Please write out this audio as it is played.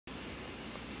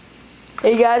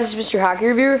Hey guys, it's Mr. Hockey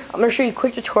Reviewer. I'm going to show you a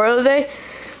quick tutorial today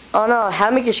on how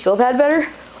to make your skill pad better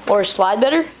or slide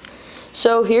better.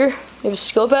 So here, we have a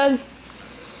skill pad,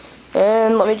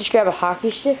 and let me just grab a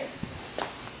hockey stick.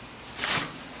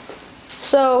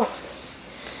 So,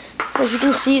 as you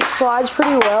can see, it slides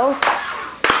pretty well.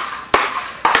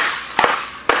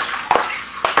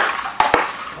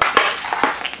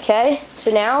 Okay, so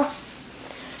now,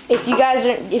 if you guys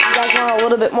want a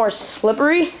little bit more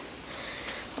slippery,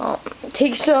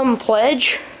 take some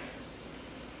pledge.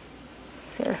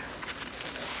 Here,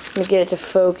 let me get it to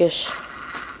focus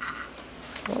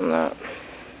on that.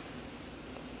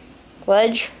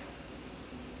 Pledge.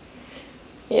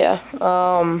 Yeah,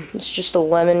 it's just a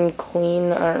lemon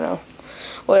clean, I don't know.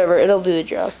 Whatever, it'll do the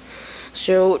job.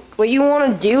 So, what you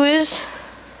want to do is,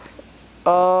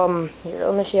 here,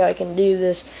 let me see how I can do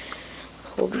this.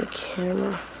 Hold the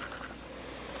camera.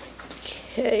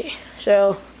 Okay,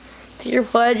 so, take your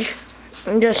pledge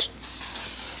and just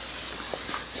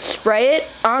spray it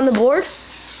on the board.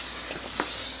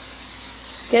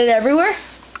 Get it everywhere.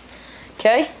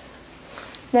 Okay.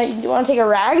 Now you want to take a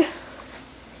rag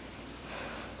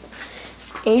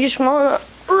and you just want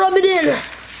to rub it in.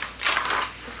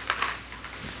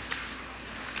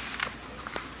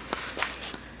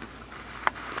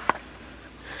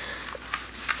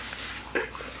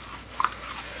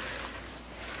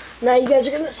 Now you guys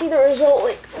are going to see the result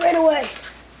like right away.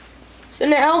 So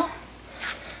now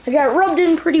I got it rubbed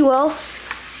in pretty well.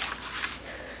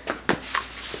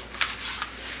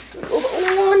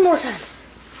 One more time.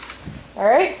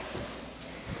 Alright.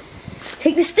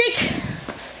 Take the stick,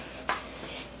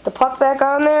 the puck back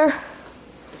on there.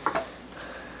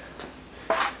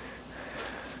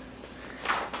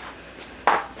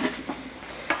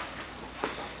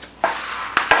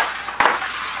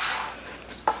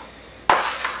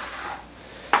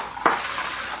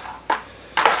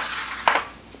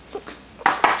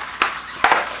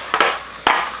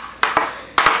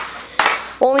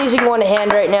 Only using one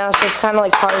hand right now, so it's kind of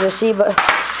like hard to see, but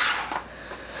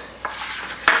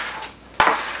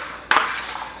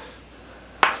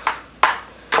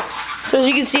so as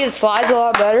you can see, it slides a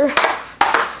lot better.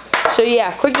 So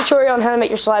yeah, quick tutorial on how to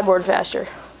make your slide board faster.